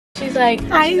she's like,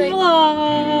 hi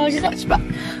vlog. She's like,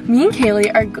 me and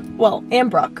Kaylee are, well,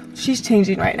 and Brooke, she's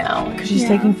changing right now because she's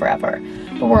taking forever.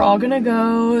 But we're all gonna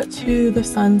go to the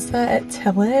sunset at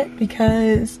Tillet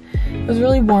because it was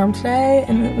really warm today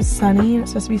and it was sunny.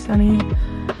 It's supposed to be sunny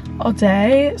all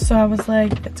day. So I was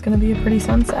like, it's gonna be a pretty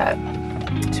sunset.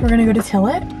 So we're gonna go to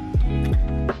Tillet.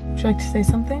 Would you like to say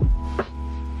something?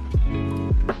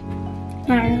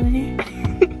 Not really.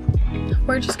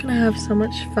 We're just gonna have so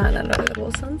much fun at our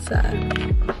little sunset.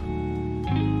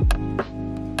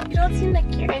 You don't seem like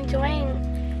you're enjoying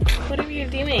whatever you're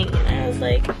doing. And I was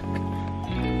like,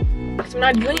 because I'm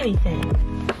not doing anything.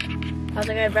 I was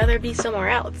like, I'd rather be somewhere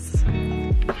else.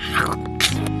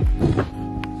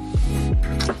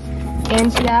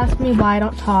 And she asked me why I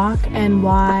don't talk and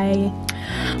why.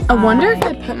 I wonder if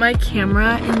I put my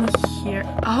camera in here.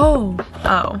 Oh.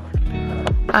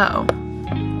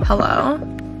 Hello.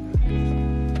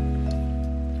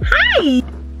 Hi!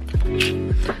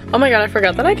 Oh my god, I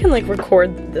forgot that I can like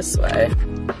record this way.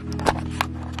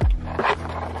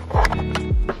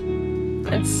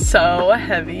 It's so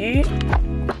heavy.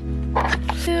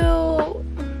 So,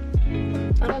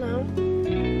 I don't know.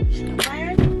 She's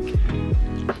tired.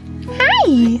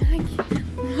 Hi!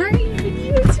 How are you,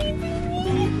 sweet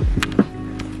baby?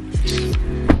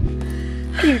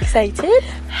 Are you excited?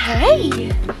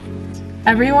 Hi!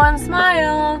 Everyone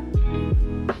smile!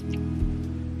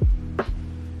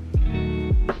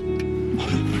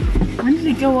 When did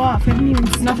it go off? I didn't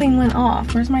even. Nothing went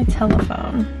off. Where's my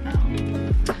telephone?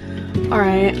 Oh.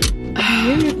 Alright.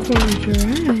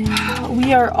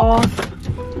 We are off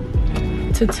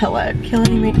to Tillet.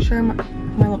 Kaylee, make sure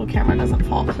my little camera doesn't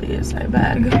fall, please. I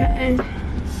beg. Okay.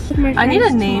 I need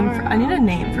a name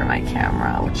for my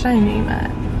camera. What should I name it?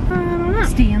 I don't know.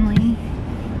 Stanley.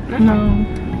 No.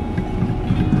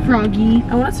 Froggy.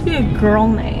 I want it to be a girl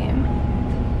name.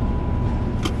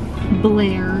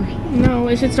 Blair. No,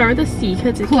 it should start with a C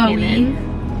because it's Chloe. Canon.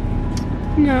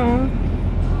 No.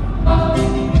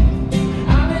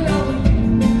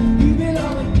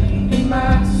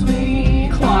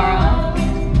 Clara.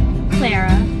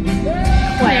 Clara.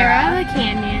 Clara the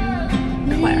Canyon.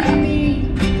 Clara.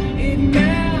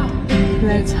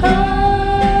 Let's hold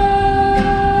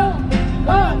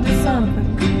on to something.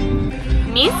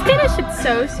 Me and Spinach should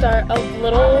so start a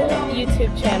little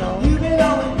YouTube channel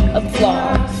of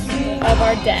vlogs of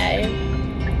our day.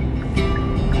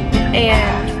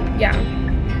 And yeah.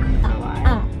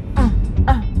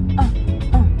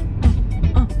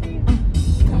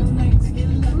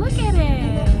 Look at it.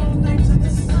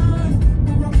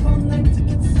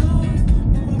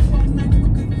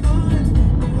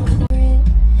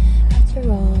 After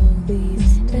all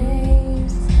these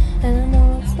days, and I know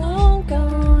it's long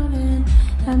gone, and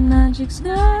that magic's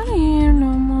not here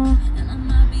no more, and I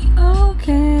might be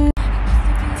okay.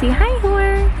 Say hi,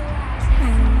 whore.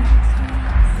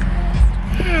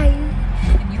 Hi.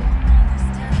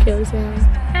 Kaylee, say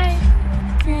hi. Hi.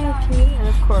 Okay, and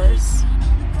of course,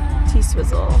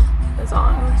 T-Swizzle is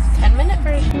on. 10-minute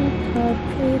version.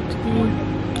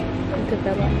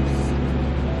 Develops.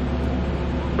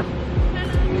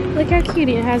 Look how cute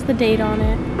it has the date on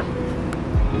it.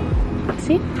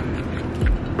 See?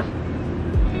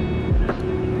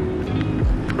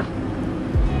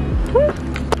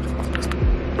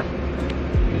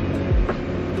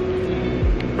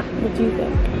 What do you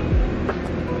think?